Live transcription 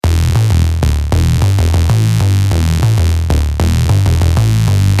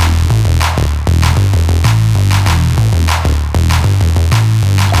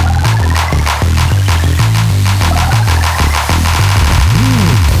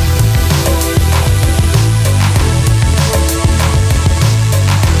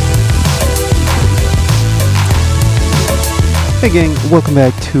Hey gang, welcome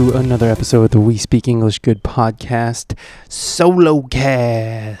back to another episode of the We Speak English Good podcast, Solo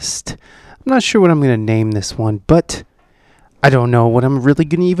Cast. I'm not sure what I'm going to name this one, but I don't know what I'm really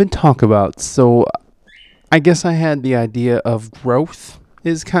going to even talk about. So I guess I had the idea of growth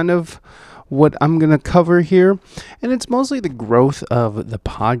is kind of what I'm going to cover here, and it's mostly the growth of the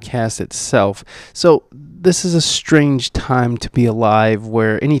podcast itself. So this is a strange time to be alive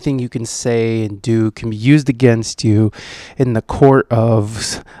where anything you can say and do can be used against you in the court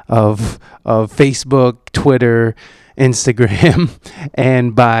of Facebook, Twitter, Instagram,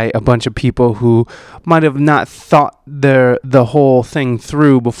 and by a bunch of people who might have not thought the whole thing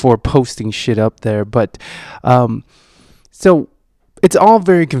through before posting shit up there. But so it's all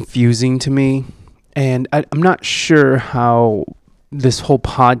very confusing to me, and I'm not sure how this whole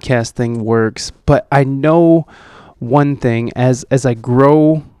podcast thing works, but I know one thing, as I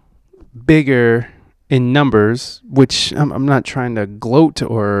grow bigger in numbers, which I'm not trying to gloat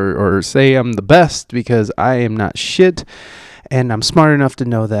or say I'm the best, because I am not shit, and I'm smart enough to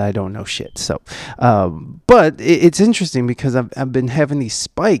know that I don't know shit. So, but it's interesting because I've been having these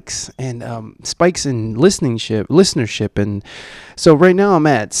spikes and spikes in listenership, and so right now I'm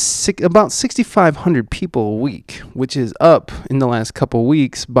at about 6,500 people a week, which is up in the last couple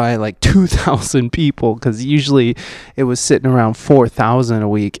weeks by like 2,000 people, because usually it was sitting around 4,000 a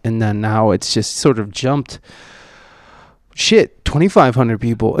week, and then now it's just sort of jumped 2,500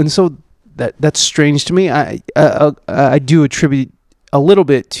 people, and so that's strange to me. I do attribute a little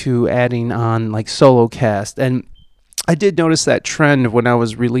bit to adding on like solo cast, and I did notice that trend when I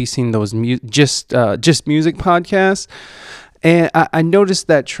was releasing those just music podcasts. And I noticed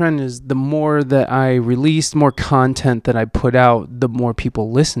that trend is the more that I released, more content that I put out, the more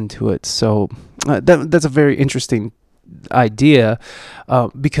people listen to it. So that's a very interesting idea,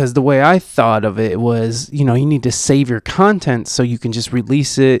 because the way I thought of it was, you need to save your content so you can just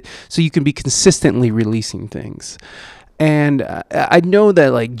release it, so you can be consistently releasing things. And I know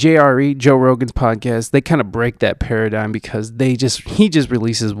that like JRE, Joe Rogan's podcast, they kind of break that paradigm, because he just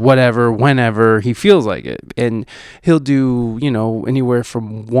releases whatever, whenever he feels like it. And he'll do, anywhere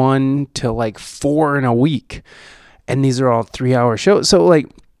from 1 to like 4 in a week. And these are all 3-hour shows. So like,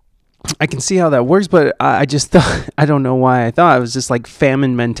 I can see how that works, but I just thought, I don't know why I thought it was just like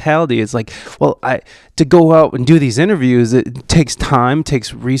famine mentality. It's like, well, to go out and do these interviews, it takes time,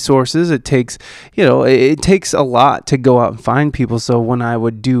 takes resources, it takes, it takes a lot to go out and find people. So when I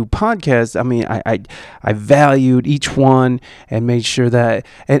would do podcasts, I mean, I valued each one and made sure that,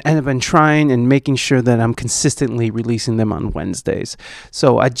 and I've been trying and making sure that I'm consistently releasing them on Wednesdays.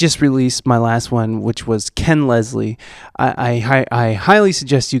 So I just released my last one, which was Ken Leslie. I highly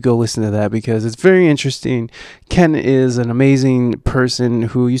suggest you go listen to that, because it's very interesting. Ken is an amazing person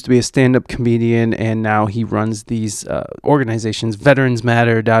who used to be a stand-up comedian, and now he runs these organizations,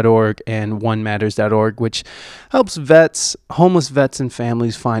 veteransmatter.org and onematters.org, which helps homeless vets and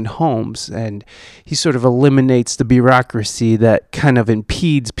families find homes. And he sort of eliminates the bureaucracy that kind of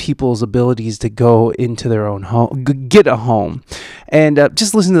impedes people's abilities to go into their own home, get a home. And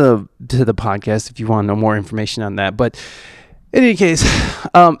just listen to the podcast if you want to know more information on that. But in any case,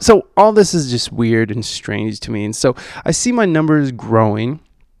 so all this is just weird and strange to me. And so I see my numbers growing,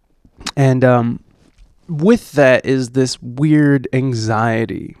 and with that is this weird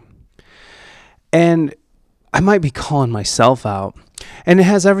anxiety. And I might be calling myself out, and it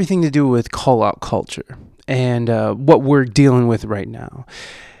has everything to do with call-out culture and what we're dealing with right now.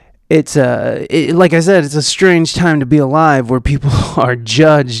 It's like I said, it's a strange time to be alive, where people are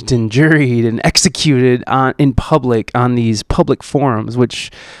judged and juried and executed in public on these public forums,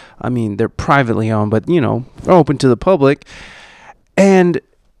 which, I mean, they're privately owned, but, are open to the public. And,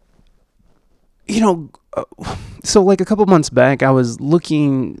 so like a couple months back, I was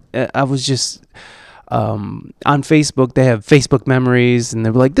just on Facebook. They have Facebook memories, and they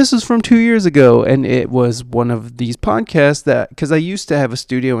were like, this is from 2 years ago. And it was one of these podcasts because I used to have a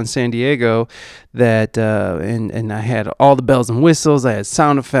studio in San Diego that, and I had all the bells and whistles, I had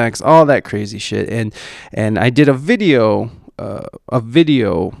sound effects, all that crazy shit. And I did a video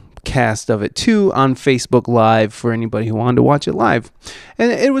cast of it too on Facebook Live for anybody who wanted to watch it live,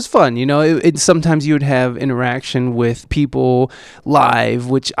 and it was fun. Sometimes you would have interaction with people live,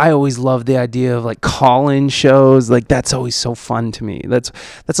 which I always love the idea of, like call-in shows. Like that's always so fun to me. That's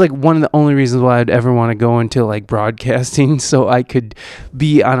like one of the only reasons why I'd ever want to go into like broadcasting, so I could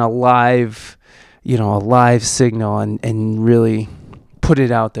be on a live signal and really put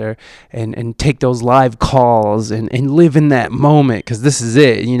it out there and take those live calls and live in that moment, because this is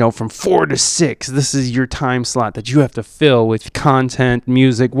it, from 4 to 6, this is your time slot that you have to fill with content,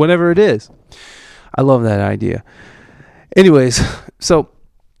 music, whatever it is. I love that idea. Anyways, so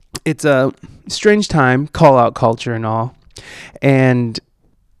it's a strange time, call out culture and all. And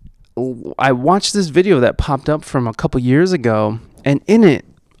I watched this video that popped up from a couple years ago, and in it,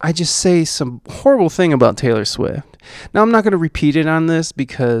 I just say some horrible thing about Taylor Swift. Now, I'm not going to repeat it on this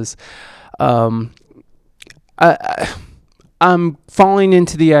because I'm falling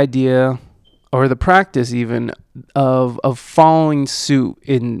into the idea or the practice even of following suit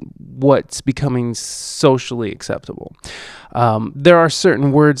in what's becoming socially acceptable. There are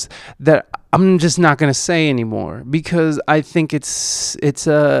certain words that I'm just not going to say anymore because I think it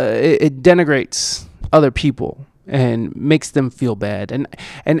denigrates other people and makes them feel bad. And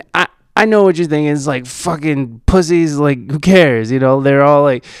I know what you're thinking is like fucking pussies. Like who cares? They're all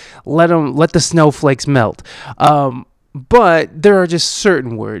like, let the snowflakes melt. But there are just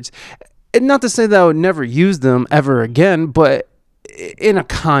certain words. And not to say that I would never use them ever again, but in a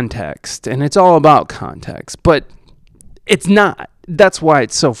context. And it's all about context. But it's not. That's why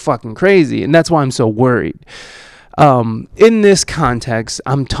it's so fucking crazy. And that's why I'm so worried. In this context,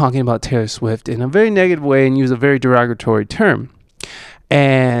 I'm talking about Taylor Swift in a very negative way and use a very derogatory term.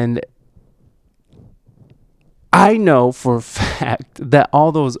 And I know for a fact that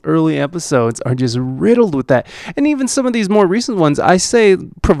all those early episodes are just riddled with that. And even some of these more recent ones, I say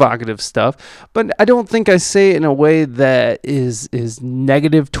provocative stuff, but I don't think I say it in a way that is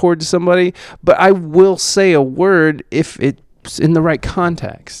negative towards somebody. But I will say a word if it's in the right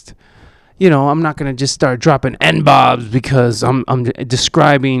context. I'm not going to just start dropping N-bobs because I'm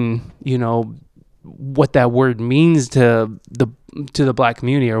describing, what that word means to the black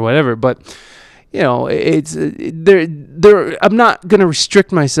community or whatever. But it's there. I'm not going to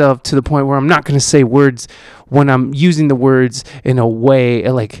restrict myself to the point where I'm not going to say words when I'm using the words in a way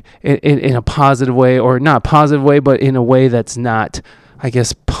like in a positive way, or not a positive way, but in a way that's not, I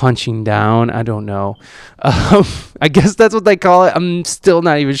guess, punching down. I don't know. I guess that's what they call it. I'm still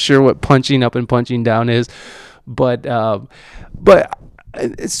not even sure what punching up and punching down is, but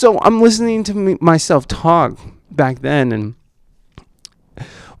so I'm listening to myself talk back then, and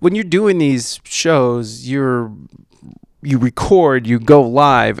when you're doing these shows, you record, you go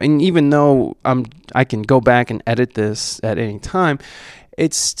live, and even though I can go back and edit this at any time,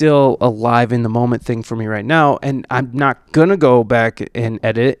 it's still a live in the moment thing for me right now, and I'm not gonna go back and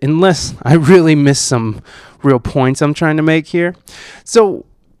edit it unless I really miss some real points I'm trying to make here. So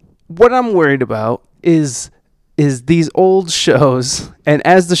what I'm worried about is these old shows, and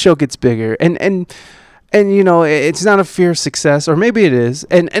as the show gets bigger, and it's not a fear of success, or maybe it is.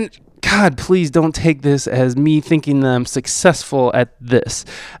 And God, please don't take this as me thinking that I'm successful at this.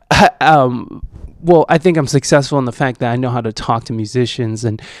 Well, I think I'm successful in the fact that I know how to talk to musicians,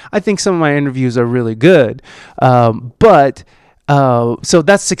 and I think some of my interviews are really good. So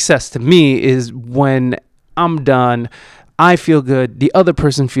that's success to me, is when I'm done, I feel good, the other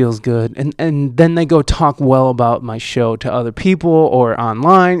person feels good, and then they go talk well about my show to other people or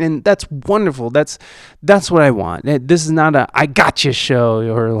online, and that's wonderful. That's what I want. This is not a I gotcha show,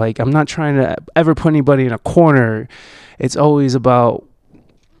 or like I'm not trying to ever put anybody in a corner. It's always about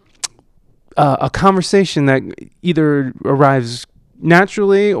a conversation that either arrives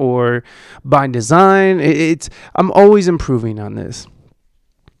naturally or by design. I'm always improving on this,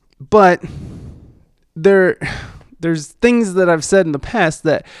 but there's things that I've said in the past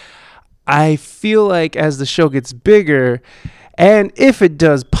that I feel like as the show gets bigger, and if it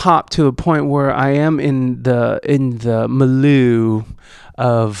does pop to a point where I am in the milieu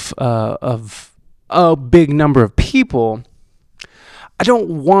of a big number of people, I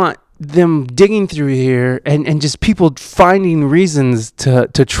don't want them digging through here and just people finding reasons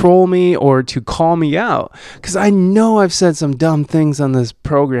to troll me or to call me out, because I know I've said some dumb things on this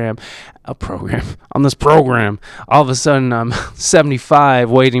program. All of a sudden I'm 75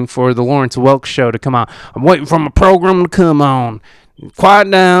 waiting for the Lawrence Welk show to come out. I'm waiting for my program to come on. Quiet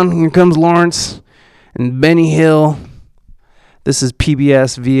down, here comes Lawrence and Benny Hill. This is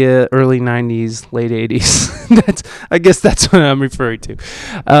PBS via early 90s, late 80s. I guess that's what I'm referring to.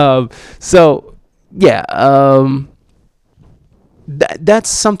 That's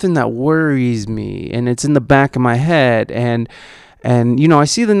something that worries me, and it's in the back of my head. And I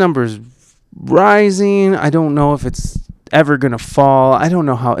see the numbers rising. I don't know if it's ever going to fall. I don't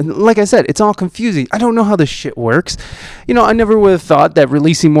know how. And like I said, it's all confusing. I don't know how this shit works. I never would have thought that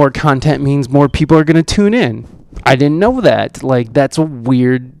releasing more content means more people are going to tune in. I didn't know that. Like, that's a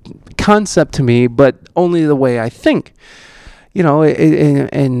weird concept to me, but only the way I think. In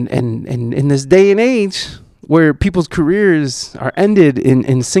this day and age where people's careers are ended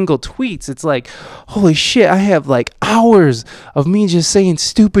in single tweets, it's like, holy shit, I have like hours of me just saying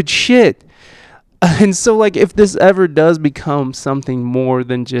stupid shit. And so, like, if this ever does become something more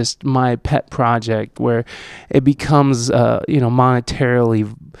than just my pet project, where it becomes,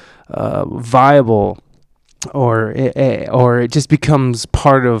 monetarily viable, or it just becomes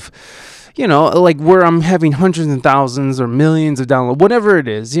part of, like where I'm having hundreds and thousands or millions of downloads, whatever it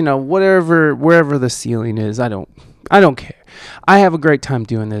is, wherever the ceiling is, I don't care. I have a great time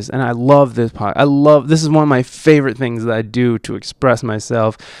doing this, and I love this podcast. This is one of my favorite things that I do to express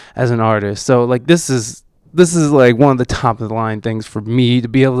myself as an artist. So, like, this is like one of the top of the line things for me to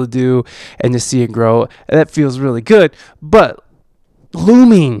be able to do and to see it grow. And that feels really good. But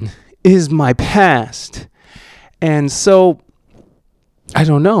looming is my past. And so I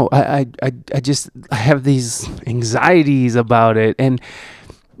don't know. I have these anxieties about it. And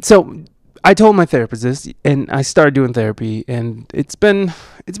so I told my therapist this, and I started doing therapy, and it's been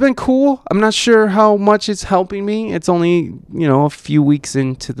cool. I'm not sure how much it's helping me. It's only, a few weeks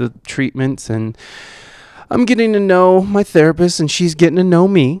into the treatments, and I'm getting to know my therapist, and she's getting to know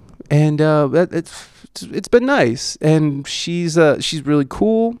me, and it's been nice. And she's really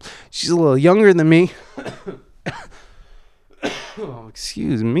cool. She's a little younger than me. Oh,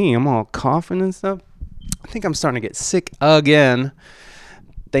 excuse me. I'm all coughing and stuff. I think I'm starting to get sick again.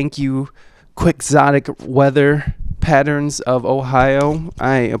 Thank you, quixotic weather patterns of Ohio.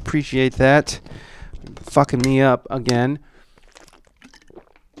 I appreciate that. Fucking me up again.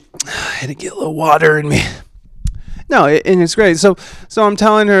 I had to get a little water in me. No, and it's great. So I'm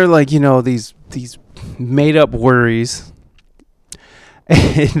telling her, like, these made up worries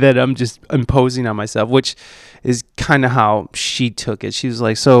that I'm just imposing on myself, which is kind of how she took it. She was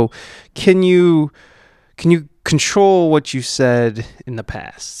like, "So, can you control what you said in the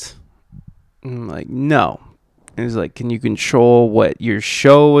past?" And I'm like, "No." And he's like, "Can you control what your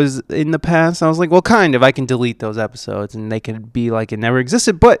show was in the past?" I was like, "Well, kind of. I can delete those episodes and they could be like it never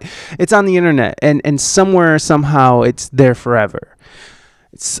existed, but it's on the internet, and somewhere, somehow, it's there forever.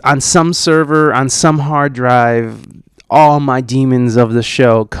 It's on some server, on some hard drive. All my demons of the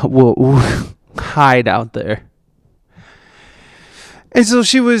show will hide out there." And so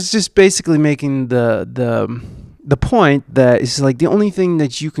she was just basically making the point that it's like the only thing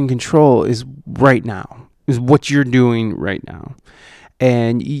that you can control is right now, is what you're doing right now.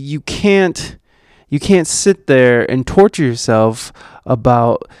 And you can't sit there and torture yourself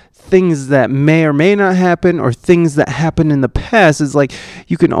about things that may or may not happen, or things that happened in the past. It's like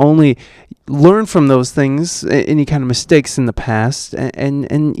you can only learn from those things, any kind of mistakes in the past,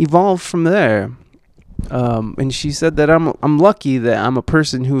 and evolve from there. And she said that I'm lucky that I'm a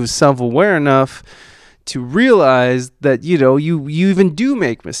person who is self-aware enough to realize that, you even do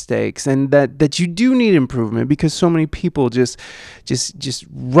make mistakes, and that you do need improvement, because so many people just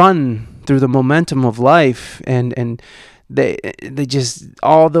run through the momentum of life, and they just,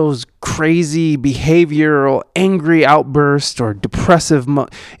 all those crazy behavioral angry outbursts or depressive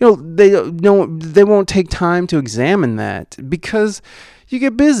they won't take time to examine that, because you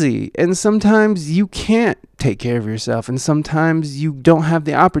get busy, and sometimes you can't take care of yourself, and sometimes you don't have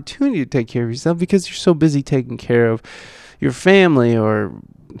the opportunity to take care of yourself because you're so busy taking care of your family or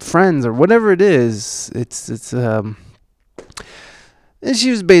friends or whatever it is. And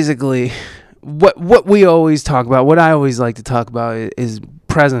she was basically what we always talk about, what I always like to talk about is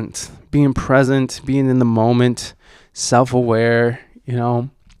being present, being in the moment, self-aware,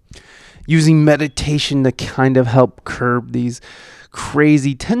 using meditation to kind of help curb these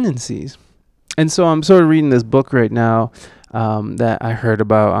crazy tendencies. And so I'm sort of reading this book right now that I heard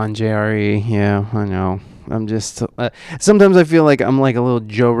about on JRE. Yeah, I know. I'm just sometimes I feel like I'm like a little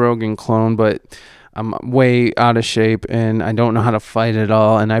Joe Rogan clone, but I'm way out of shape, and I don't know how to fight at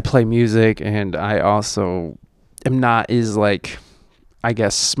all, and I play music, and I also am not as, like, I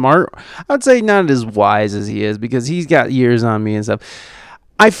guess, smart. I would say not as wise as he is, because he's got years on me and stuff.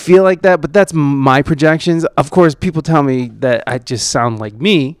 I feel like that, but that's my projections. Of course, people tell me that I just sound like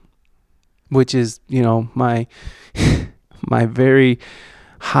me, which is, my my very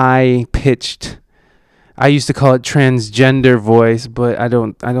high-pitched, I used to call it transgender voice, but I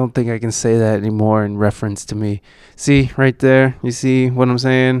don't think I can say that anymore in reference to me. See, right there? You see what I'm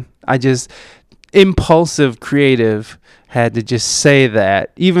saying? I just, impulsive creative, had to just say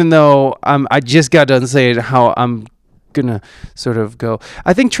that, even though I just got done saying how I'm gonna sort of go.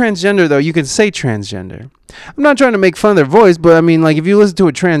 I think transgender, though, you can say transgender. I'm not trying to make fun of their voice, but I mean, like, if you listen to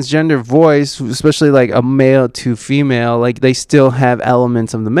a transgender voice, especially like a male to female, like, they still have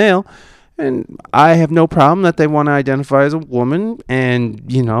elements of the male, and I have no problem that they want to identify as a woman, and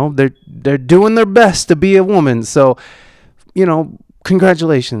they're doing their best to be a woman. So,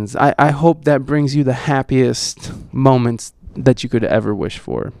 congratulations. I hope that brings you the happiest moments that you could ever wish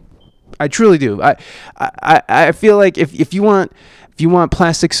for. I truly do. I feel like if you want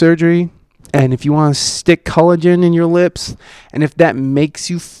plastic surgery, and if you want to stick collagen in your lips, and if that makes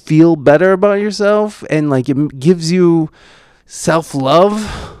you feel better about yourself, and like it gives you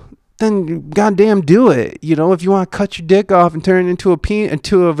self-love, then goddamn do it. You know, if you want to cut your dick off and turn it into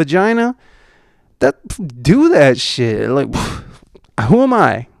a vagina, do that shit. Like, who am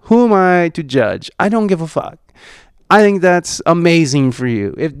I? Who am I to judge? I don't give a fuck. I think that's amazing for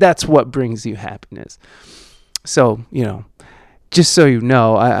you if that's what brings you happiness. So, you know, just so you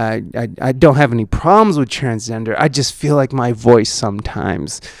know, I don't have any problems with transgender. I just feel like my voice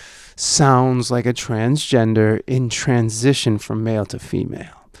sometimes sounds like a transgender in transition from male to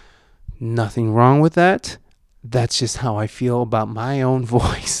female. Nothing wrong with that. That's just how I feel about my own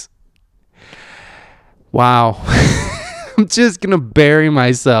voice. Wow. I'm just going to bury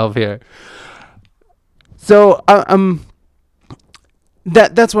myself here. So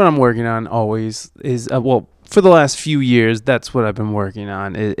that's what I'm working on always is, for the last few years, that's what I've been working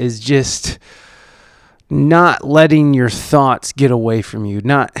on is just not letting your thoughts get away from you,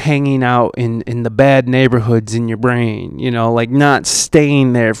 not hanging out in the bad neighborhoods in your brain, you know, like not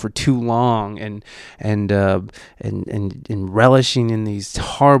staying there for too long and relishing in these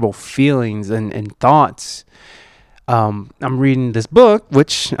horrible feelings and thoughts. I'm reading this book,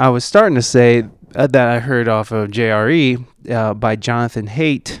 which I was starting to say that I heard off of JRE by Jonathan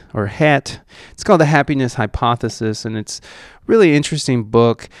Haidt. It's called The Happiness Hypothesis, and it's a really interesting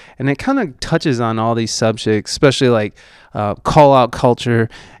book, and it kind of touches on all these subjects, especially like call-out culture,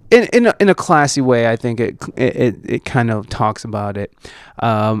 in a classy way. I think it kind of talks about it,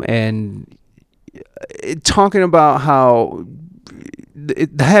 and talking about how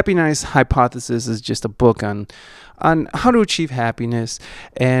the Happiness Hypothesis is just a book on how to achieve happiness,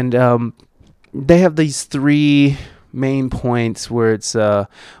 and they have these 3 main points where it's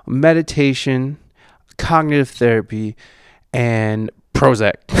meditation, cognitive therapy, and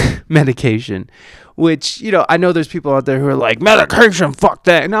Prozac medication. Which, you know, I know there's people out there who are like, medication, fuck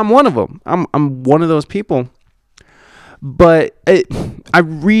that, and I'm one of them. I'm one of those people. But I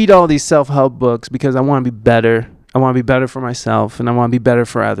read all these self-help books because I want to be better. I want to be better for myself, and I want to be better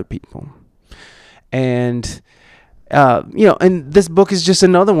for other people. And you know, and this book is just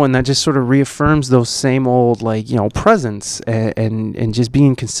another one that just sort of reaffirms those same old, like, you know, presence and just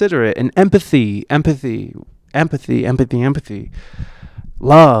being considerate and empathy,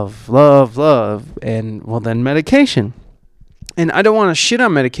 love, and, well, then medication. And I don't want to shit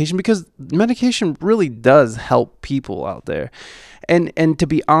on medication because medication really does help people out there. And to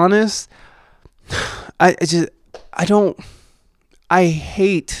be honest, there's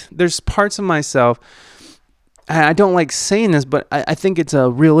parts of myself, I don't like saying this, but I think it's a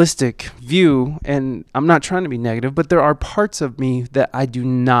realistic view, and I'm not trying to be negative, but there are parts of me that I do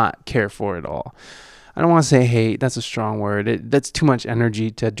not care for at all. I don't want to say hate. That's a strong word. That's too much energy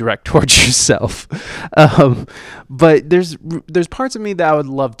to direct towards yourself. But there's parts of me that I would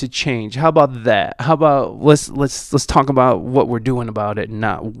love to change. How about that? How about let's talk about what we're doing about it,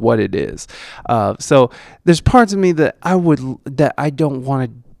 not what it is. So there's parts of me that I don't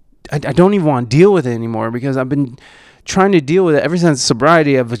want to. I don't even want to deal with it anymore because I've been trying to deal with it ever since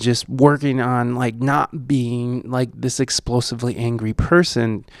sobriety. I was just working on, like, not being like this explosively angry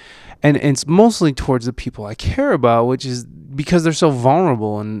person. And it's mostly towards the people I care about, which is because they're so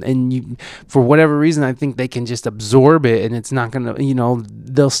vulnerable and you, for whatever reason, I think they can just absorb it and it's not going to, you know,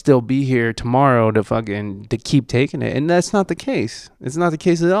 they'll still be here tomorrow to keep taking it. And that's not the case. It's not the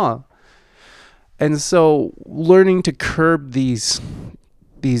case at all. And so learning to curb these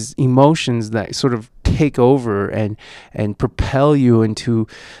emotions that sort of take over and propel you into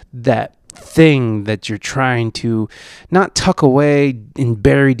that thing that you're trying to not tuck away and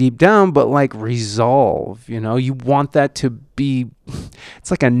bury deep down, but like resolve. You know, you want that to be, it's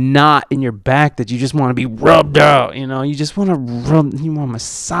like a knot in your back that you just want to be rubbed out. You know, you just want to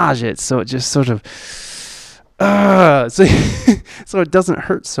massage it so it just sort of so it doesn't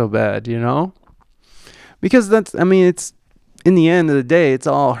hurt so bad, you know, because it's in the end of the day, it's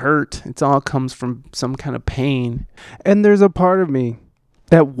all hurt. It's all comes from some kind of pain. And there's a part of me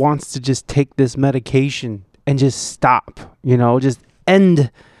that wants to just take this medication and just stop, you know, just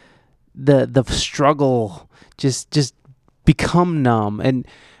end the struggle, just become numb.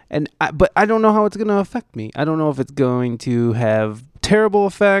 But I don't know how it's going to affect me. I don't know if it's going to have terrible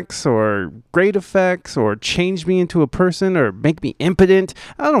effects or great effects or change me into a person or make me impotent.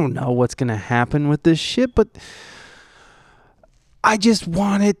 I don't know what's going to happen with this shit, but I just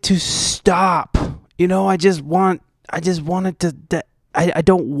want it to stop. You know, I just want it to I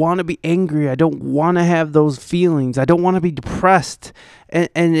don't want to be angry. I don't want to have those feelings. I don't want to be depressed. And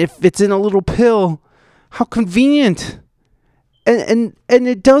if it's in a little pill, how convenient. And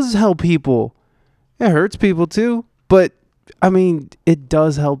it does help people. It hurts people too, but I mean, it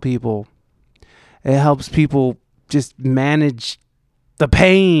does help people. It helps people just manage the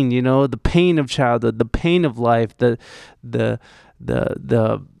pain, the pain of childhood, the pain of life, the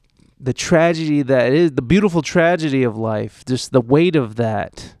the tragedy that is, the beautiful tragedy of life, just the weight of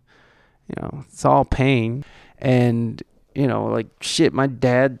that. It's all pain. And like, shit, my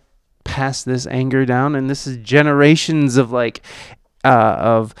dad passed this anger down, and this is generations of like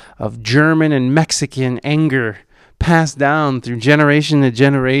of German and Mexican anger passed down through generation to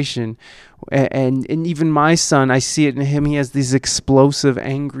generation. And even my son, I see it in him. He has these explosive,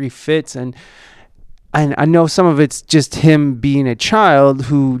 angry fits, and I know some of it's just him being a child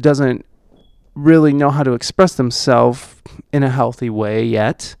who doesn't really know how to express themselves in a healthy way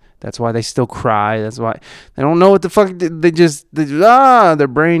yet. That's why they still cry. That's why they don't know what the fuck. Their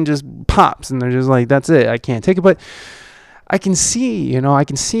brain just pops, and they're just like, that's it. I can't take it. But I can see,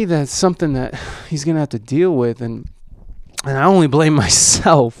 that it's something that he's gonna have to deal with, and I only blame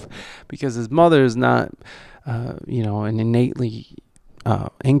myself because his mother is not, an innately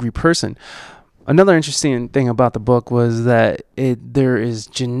angry person. Another interesting thing about the book was that there is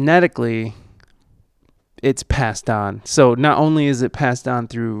genetically, it's passed on. So not only is it passed on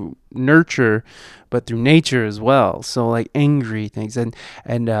through nurture, but through nature as well. So like angry things and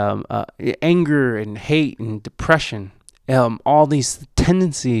anger and hate and depression, all these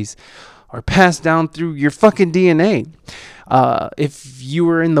tendencies are passed down through your fucking DNA. If you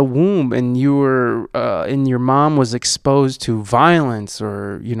were in the womb and you were and your mom was exposed to violence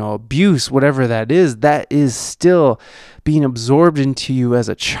or abuse, whatever that is still being absorbed into you as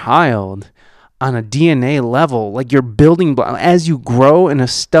a child on a DNA level. Like your building block, as you grow in a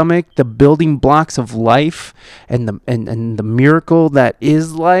stomach, the building blocks of life and the miracle that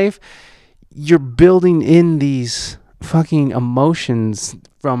is life, you're building in these fucking emotions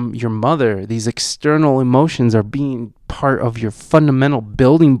from your mother. These external emotions are being part of your fundamental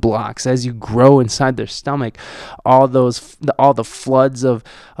building blocks as you grow inside their stomach. All the floods of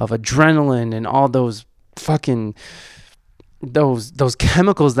adrenaline and all those fucking those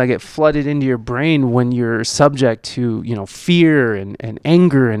chemicals that get flooded into your brain when you're subject to fear and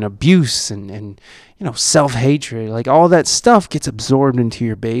anger and abuse and self-hatred. Like all that stuff gets absorbed into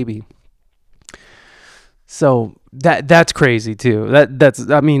your baby. So that's crazy too.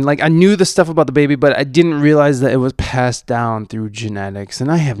 I knew the stuff about the baby, but I didn't realize that it was passed down through genetics.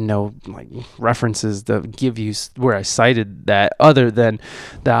 And I have no references to give you where I cited that other than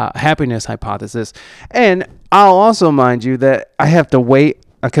the happiness hypothesis. And I'll also mind you that I have to wait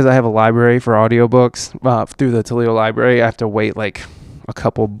because I have a library for audiobooks through the Toledo Library. I have to wait like a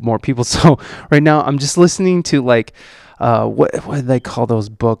couple more people. So right now I'm just listening to like what did they call those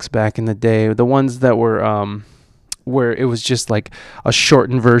books back in the day? The ones that were where it was just like a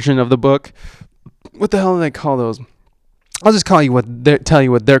shortened version of the book. What the hell do they call those? I'll just tell you what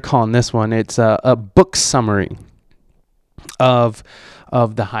they're calling this one. It's a book summary of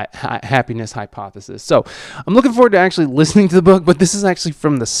the happiness hypothesis. So I'm looking forward to actually listening to the book, but this is actually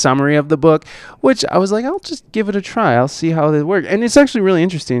from the summary of the book, which I was like, I'll just give it a try. I'll see how they work. And it's actually really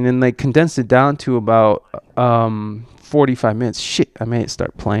interesting, and they condensed it down to about 45 minutes. Shit, I may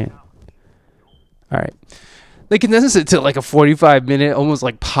start playing. All right. They condensed it to like a 45-minute almost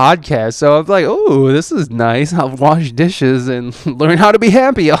like podcast. So I'm like, oh, this is nice. I'll wash dishes and learn how to be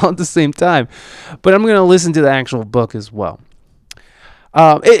happy all at the same time. But I'm going to listen to the actual book as well.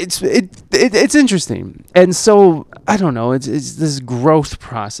 It's interesting. And so, I don't know, it's this growth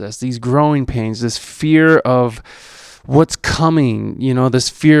process, these growing pains, this fear of what's coming, this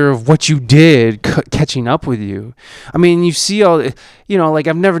fear of what you did catching up with you. I mean, you see all, like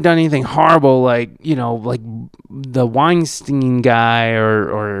I've never done anything horrible, like the Weinstein guy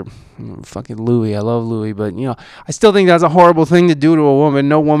or fucking Louis. I love Louis, but I still think that's a horrible thing to do to a woman.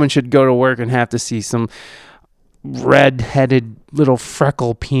 No woman should go to work and have to see some red-headed little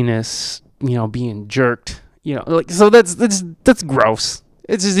freckle penis, being jerked. So that's gross.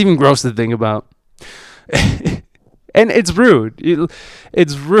 It's just even gross to think about. And it's rude.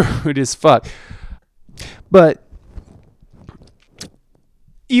 It's rude as fuck. But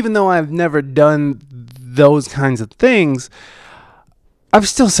even though I've never done those kinds of things, I've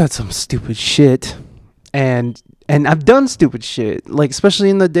still said some stupid shit. And I've done stupid shit, like especially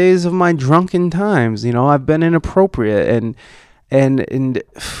in the days of my drunken times. I've been inappropriate, and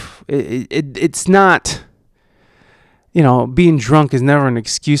it's not, being drunk is never an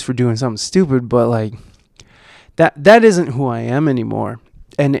excuse for doing something stupid, but like That isn't who I am anymore.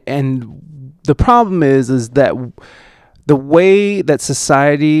 And the problem is that the way that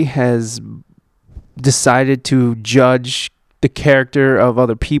society has decided to judge the character of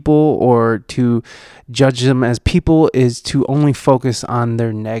other people or to judge them as people is to only focus on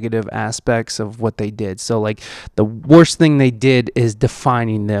their negative aspects of what they did. So like the worst thing they did is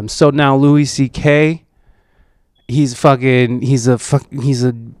defining them. So now Louis C.K., he's a flasher.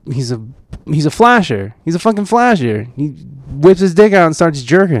 He's a fucking flasher. He whips his dick out and starts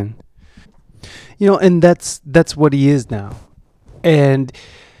jerking. And that's what he is now. And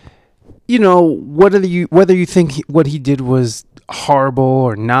whether you think what he did was horrible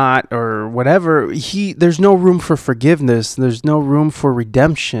or not or whatever, there's no room for forgiveness. There's no room for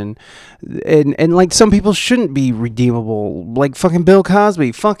redemption, and like some people shouldn't be redeemable. Like fucking Bill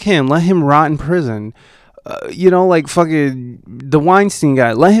Cosby, fuck him, let him rot in prison. Like fucking the Weinstein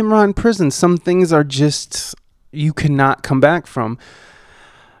guy, let him rot in prison. Some things are just you cannot come back from.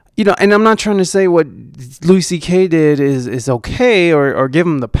 And I'm not trying to say what Louis C.K. did is okay or give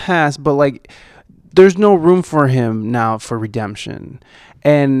him the pass, but like there's no room for him now for redemption.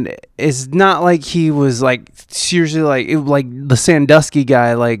 And it's not like he was like seriously like the Sandusky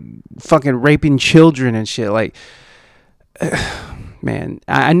guy, like fucking raping children and shit. Like, man,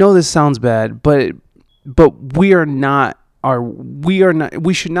 I know this sounds bad, but we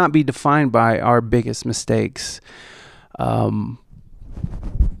should not be defined by our biggest mistakes.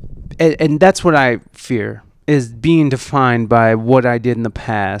 And that's what I fear, is being defined by what I did in the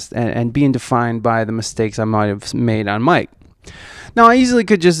past and being defined by the mistakes I might have made on mic. Now, I easily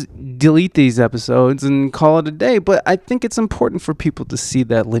could just delete these episodes and call it a day, but I think it's important for people to see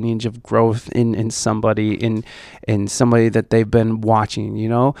that lineage of growth in somebody, in somebody that they've been watching.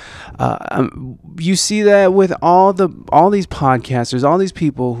 You see that with all these podcasters, all these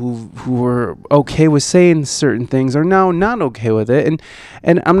people who were okay with saying certain things are now not okay with it,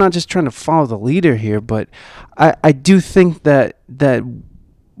 and I'm not just trying to follow the leader here, but I do think that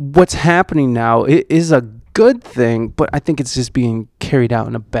what's happening now is a good thing, but I think it's just being carried out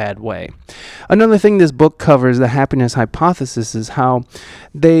in a bad way. Another thing this book covers, the happiness hypothesis, is how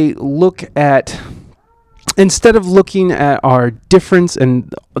they look at, instead of looking at our difference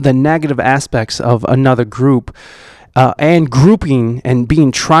and the negative aspects of another group and grouping and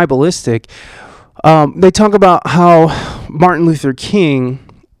being tribalistic, they talk about how Martin Luther King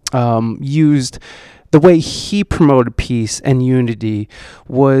used the way he promoted peace and unity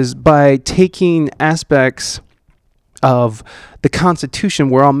was by taking aspects of the Constitution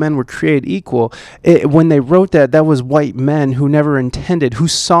where all men were created equal. When they wrote that was white men who never intended, who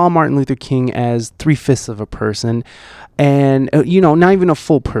saw Martin Luther King as 3/5 of a person and, not even a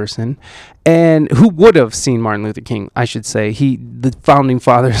full person, and who would have seen Martin Luther King, I should say. The founding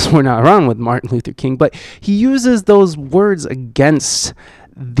fathers were not around with Martin Luther King, but he uses those words against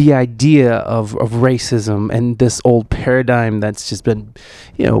the idea of racism and this old paradigm that's just been,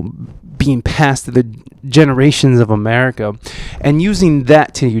 being passed to the generations of America, and using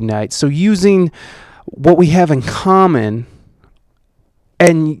that to unite. So using what we have in common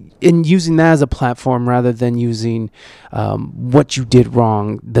and using that as a platform rather than using what you did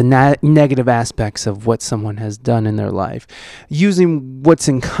wrong, the negative aspects of what someone has done in their life. Using what's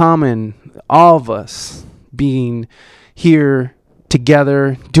in common, all of us being here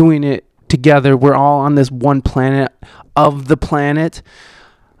together, doing it together. We're all on this one planet of the planet.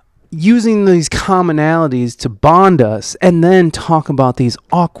 Using these commonalities to bond us, and then talk about these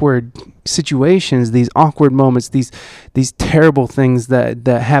awkward situations, these awkward moments, these terrible things that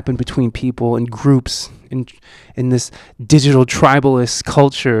happen between people and groups in this digital tribalist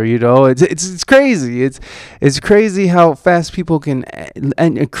culture. It's crazy. It's crazy how fast people can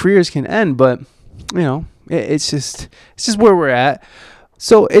and careers can end, but it's just where we're at.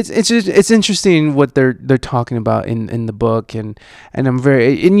 So it's interesting what they're talking about in the book, and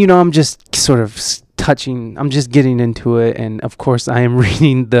I'm just sort of touching. I'm just getting into it, and of course I am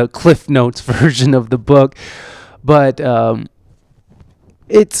reading the Cliff Notes version of the book, but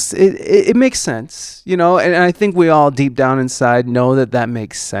it makes sense, and I think we all deep down inside know that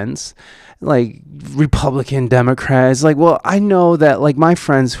makes sense. Like Republican, Democrats, like, well, I know that like my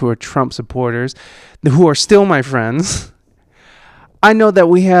friends who are Trump supporters, who are still my friends, I know that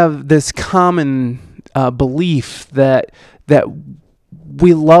we have this common belief that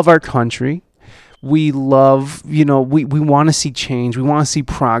we love our country. We love, we want to see change. We want to see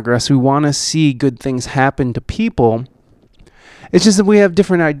progress. We want to see good things happen to people. It's just that we have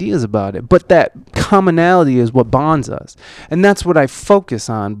different ideas about it. But that commonality is what bonds us. And that's what I focus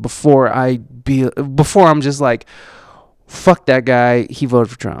on before I'm just like, fuck that guy, he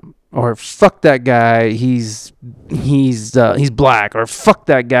voted for Trump. or fuck that guy, he's black, or fuck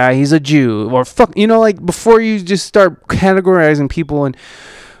that guy, he's a Jew, or fuck, like before you just start categorizing people and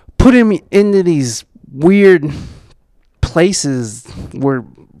put him into these weird places where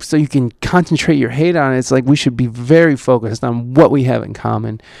so you can concentrate your hate on it. It's like we should be very focused on what we have in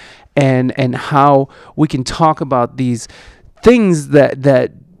common, and how we can talk about these things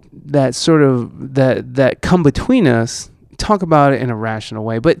that sort of that come between us. Talk about it in a rational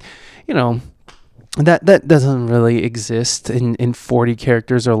way, but that doesn't really exist in 40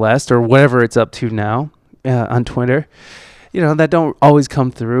 characters or less, or whatever it's up to now on Twitter. That don't always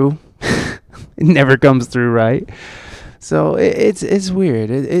come through. It never comes through, right? So it's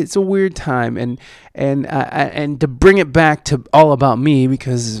weird. It's a weird time, and to bring it back to all about me,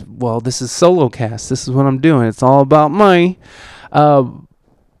 because this is solo cast. This is what I'm doing. It's all about me.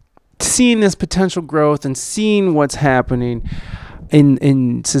 Seeing this potential growth and seeing what's happening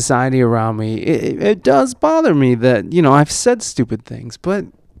in society around me, it does bother me that I've said stupid things, but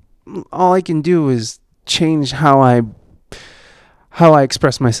all I can do is change how I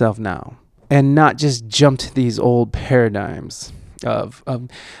express myself now, and not just jump to these old paradigms of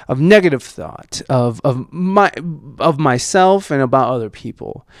negative thought of myself and about other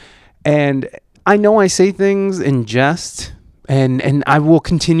people. And I know I say things in jest, and I will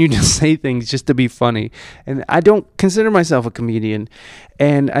continue to say things just to be funny. And I don't consider myself a comedian,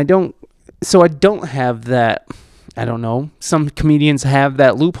 and I don't have that. I don't know. Some comedians have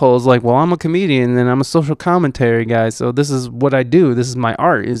that loophole. It's like, I'm a comedian and I'm a social commentary guy, so this is what I do. This is my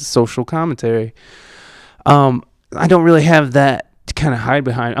art, is social commentary. I don't really have that to kind of hide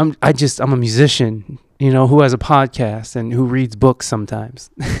behind. I'm a musician, who has a podcast and who reads books sometimes.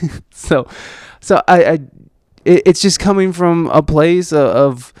 so it's just coming from a place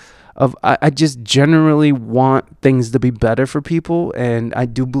of I just generally want things to be better for people, and I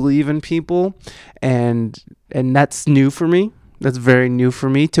do believe in people, and that's new for me. That's very new for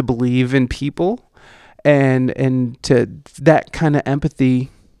me, to believe in people, and to that kind of empathy,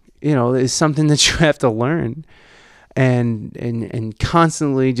 is something that you have to learn. And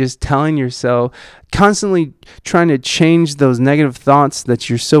constantly just telling yourself, constantly trying to change those negative thoughts that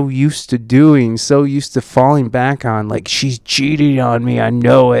you're so used to doing, so used to falling back on, like, she's cheating on me, I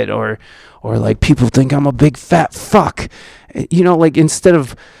know it, or like, people think I'm a big fat fuck, like, instead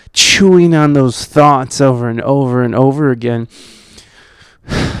of chewing on those thoughts over and over and over again.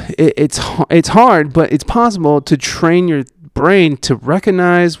 It's hard, but it's possible to train your brain to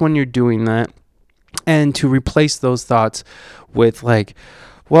recognize when you're doing that, and to replace those thoughts with, like,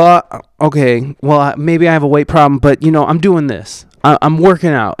 maybe I have a weight problem, but I'm doing this. I'm working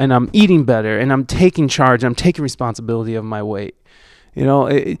out, and I'm eating better, and I'm taking charge. I'm taking responsibility of my weight.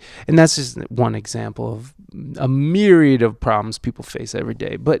 And that's just one example of a myriad of problems people face every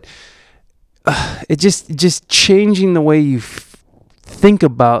day. But it just changing the way you think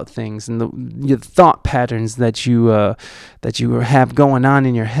about things, and your thought patterns that you have going on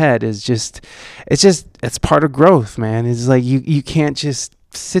in your head it's part of growth, man. It's like you can't just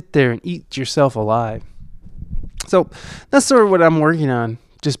sit there and eat yourself alive. So that's sort of what I'm working on,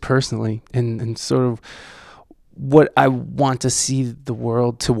 just personally, and sort of what I want to see the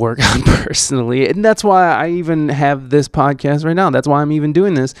world to work on personally. And that's why I even have this podcast right now. That's why I'm even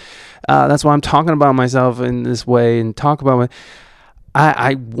doing this. That's why I'm talking about myself in this way, and talk about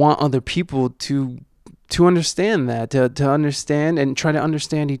I want other people to understand that, to understand and try to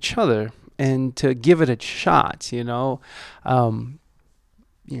understand each other, and to give it a shot.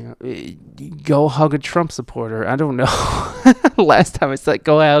 Go hug a Trump supporter. I don't know. Last time I said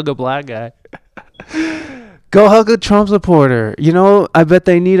go hug a black guy. Go hug a Trump supporter. I bet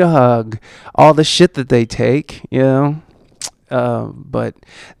they need a hug. All the shit that they take. But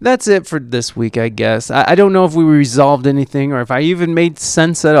that's it for this week, I guess. I don't know if we resolved anything, or if I even made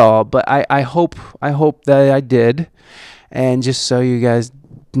sense at all, but I hope that I did. And just so you guys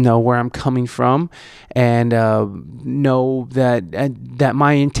know where I'm coming from, and know that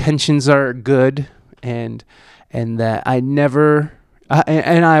my intentions are good, and that I never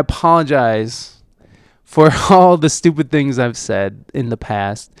and I apologize for all the stupid things I've said in the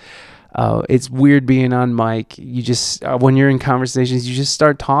past. It's weird being on mic. You just when you're in conversations, you just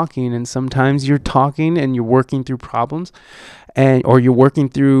start talking, and sometimes you're talking and you're working through problems, or you're working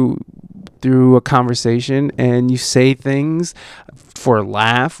through a conversation, and you say things for a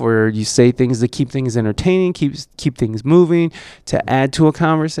laugh, or you say things to keep things entertaining, keep things moving, to add to a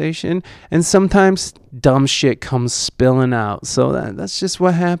conversation, and sometimes dumb shit comes spilling out. So that's just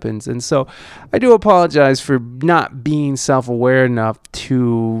what happens. And so I do apologize for not being self-aware enough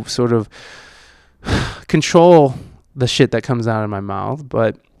to sort of control the shit that comes out of my mouth,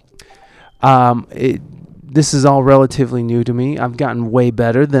 but This is all relatively new to me. I've gotten way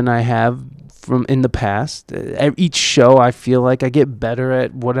better than I have from in the past. Each show, I feel like I get better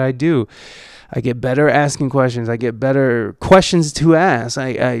at what I do. I get better asking questions. I get better questions to ask.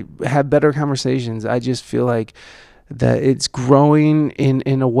 I have better conversations. I just feel like that it's growing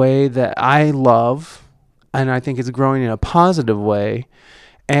in a way that I love, and I think it's growing in a positive way,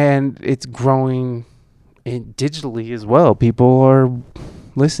 and it's growing digitally as well. People are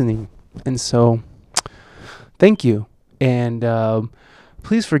listening, and so thank you, and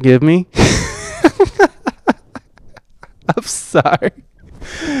please forgive me. I'm sorry.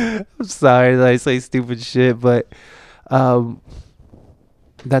 I'm sorry that I say stupid shit, but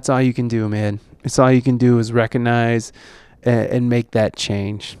that's all you can do, man. It's all you can do is recognize and make that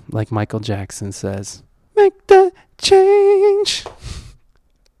change, like Michael Jackson says. Make that change.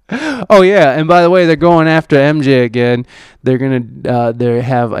 Oh yeah, and by the way, they're going after MJ again. They're gonna they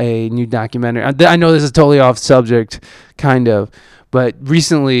have a new documentary. I know this is totally off subject, kind of, but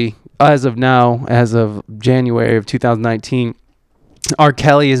recently, as of January of 2019. R.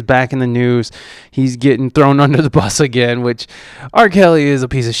 Kelly is back in the news. He's getting thrown under the bus again, which R. Kelly is a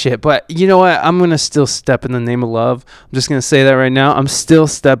piece of shit. But you know what? I'm going to still step in the name of love. I'm just going to say that right now. I'm still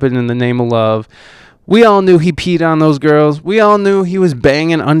stepping in the name of love. We all knew he peed on those girls. We all knew he was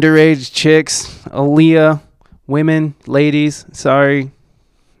banging underage chicks. Aaliyah, women, ladies. Sorry.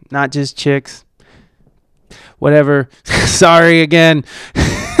 Not just chicks. Whatever. Sorry again.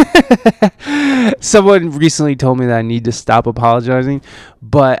 Someone recently told me that I need to stop apologizing,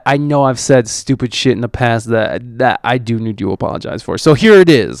 but I know I've said stupid shit in the past that I do need to apologize for. So here it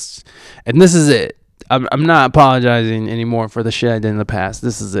is, and this is it. I'm not apologizing anymore for the shit I did in the past.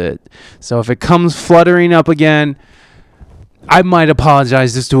 This is it. So if it comes fluttering up again, I might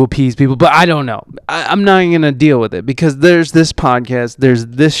apologize just to appease people, but I don't know. I'm not going to deal with it because there's this podcast, there's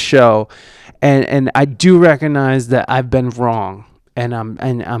this show, and I do recognize that I've been wrong. And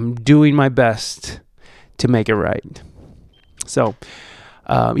I'm doing my best to make it right. So,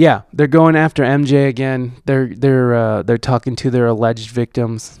 yeah, they're going after MJ again. They're talking to their alleged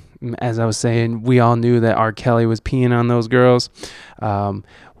victims. As I was saying, we all knew that R. Kelly was peeing on those girls.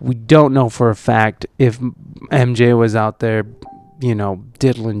 We don't know for a fact if MJ was out there,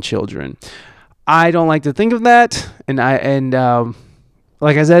 diddling children. I don't like to think of that, and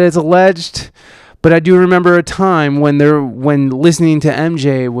like I said, it's alleged. But I do remember a time when listening to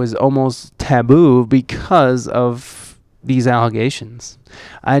MJ was almost taboo because of these allegations.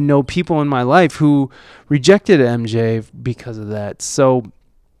 I know people in my life who rejected MJ because of that. So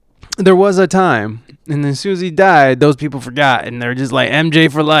there was a time, and as soon as he died, those people forgot, and they're just like,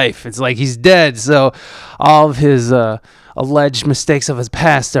 MJ for life. It's like he's dead, so all of his alleged mistakes of his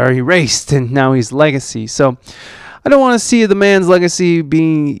past are erased, and now he's legacy. So I don't want to see the man's legacy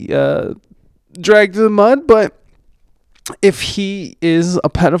being dragged through the mud, but if he is a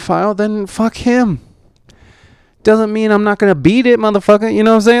pedophile, then fuck him. Doesn't mean I'm not gonna beat it, motherfucker. You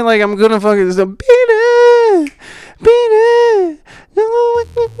know what I'm saying? Like, I'm gonna fucking just beat it.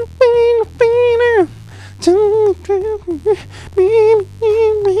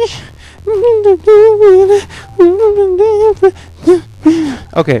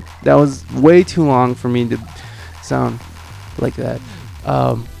 Okay, that was way too long for me to sound like that.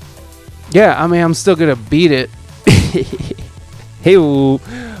 Yeah, I mean, I'm still gonna beat it. Hey,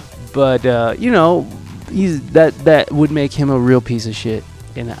 but that would make him a real piece of shit,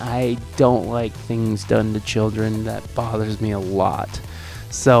 and I don't like things done to children. That bothers me a lot.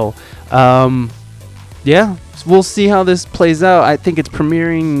 So, yeah, we'll see how this plays out. I think it's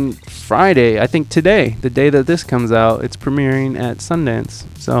premiering Friday. I think today, the day that this comes out, it's premiering at Sundance.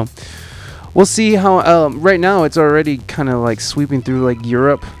 So we'll see how. Right now, it's already kind of like sweeping through like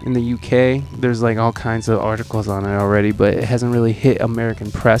Europe and the UK. There's like all kinds of articles on it already, but it hasn't really hit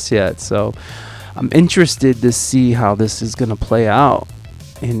American press yet. So I'm interested to see how this is gonna play out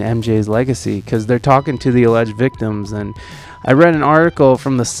in MJ's legacy, because they're talking to the alleged victims. And I read an article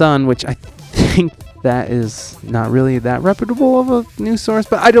from The Sun, which I think that is not really that reputable of a news source,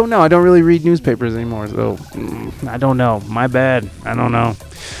 but I don't know. I don't really read newspapers anymore, so I don't know. My bad. I don't know.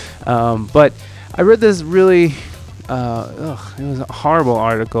 But I read this really, it was a horrible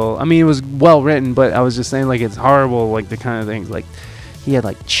article. I mean, it was well written, but I was just saying, like, it's horrible, like the kind of things, like he had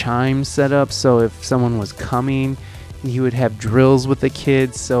like chimes set up, so if someone was coming, he would have drills with the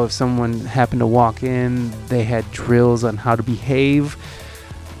kids. So if someone happened to walk in, they had drills on how to behave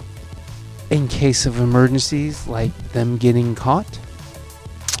in case of emergencies, like them getting caught.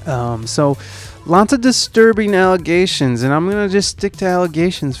 So lots of disturbing allegations, and I'm gonna just stick to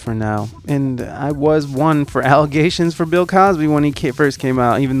allegations for now. And I was one for allegations for Bill Cosby when he first came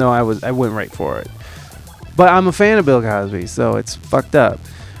out, even though I went right for it. But I'm a fan of Bill Cosby, so it's fucked up.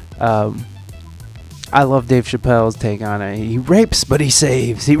 I love Dave Chappelle's take on it. He rapes, but he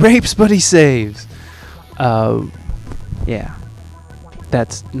saves. He rapes, but he saves. Yeah,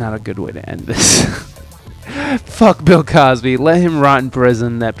 that's not a good way to end this. Fuck Bill Cosby. Let him rot in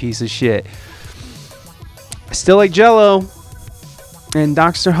prison, that piece of shit. I still like Jello. And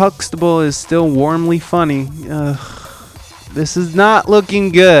Dr. Huxtable is still warmly funny. This is not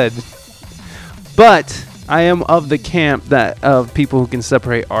looking good. But I am of the camp that of people who can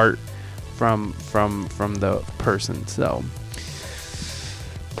separate art from the person. So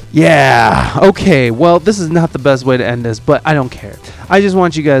yeah, okay. Well, this is not the best way to end this, but I don't care. I just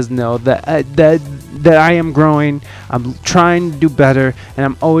want you guys to know that that I am growing. I'm trying to do better, and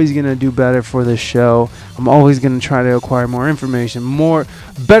I'm always gonna do better for this show. I'm always gonna try to acquire more information,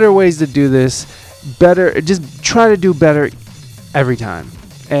 better ways to do this, just try to do better every time.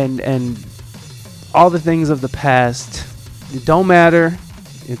 And all the things of the past, it don't matter.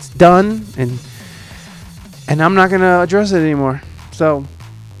 It's done, and I'm not gonna address it anymore. So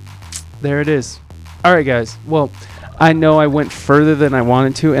there it is. All right, guys. Well, I know I went further than I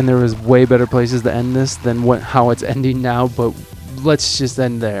wanted to, and there was way better places to end this than how it's ending now, but let's just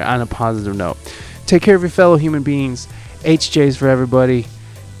end there on a positive note. Take care of your fellow human beings. HJs for everybody.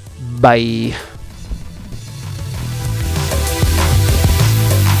 Bye.